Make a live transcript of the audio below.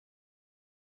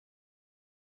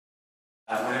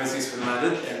My name is Yousef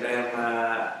Almajed, and I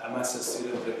am a master's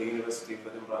student at the University of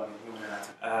Edinburgh in Human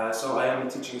Anatomy. So I am a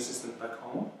teaching assistant back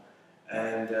home,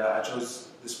 and I chose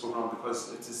this program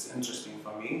because it is interesting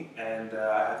for me, and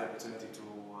I had the opportunity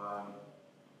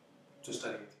to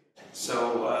study it. So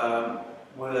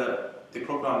the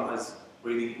program has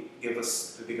really given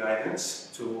us the guidance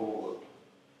to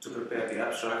prepare the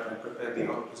abstract and prepare the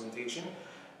oral presentation.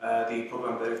 The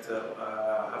program director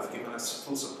have given us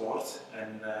full support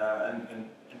in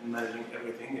managing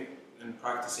everything, in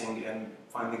practicing and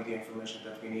finding the information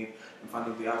that we need, and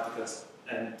finding the articles,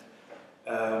 and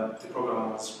the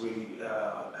program was really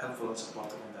helpful and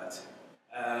supportive in that.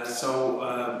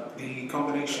 The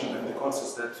combination and the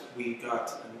courses that we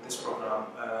got in this program,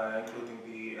 including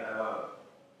the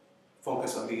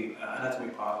focus on the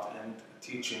anatomy part and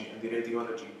teaching and the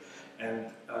radiology,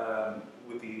 and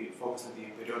with the focus on the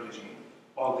embryology,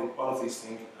 all of these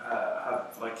things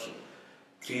have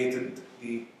created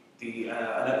the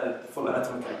full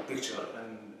anatomical picture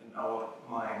in our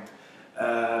mind.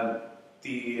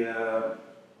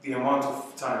 The amount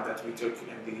of time that we took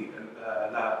in the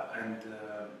lab, and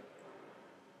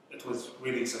it was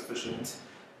really sufficient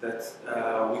that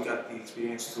we got the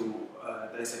experience to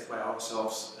dissect by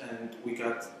ourselves, and we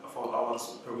got 4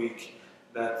 hours per week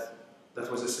that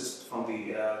was assisted from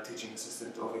the teaching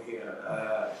assistant over here,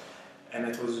 and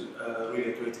it was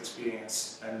really a great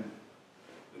experience, and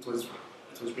it was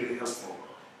really helpful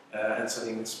in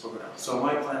studying this program. So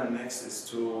my plan next is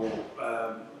to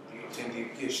obtain the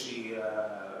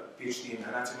PhD in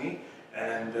anatomy,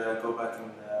 and go back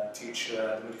and teach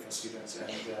the medical students and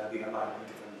the allied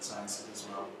medical sciences as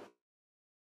well.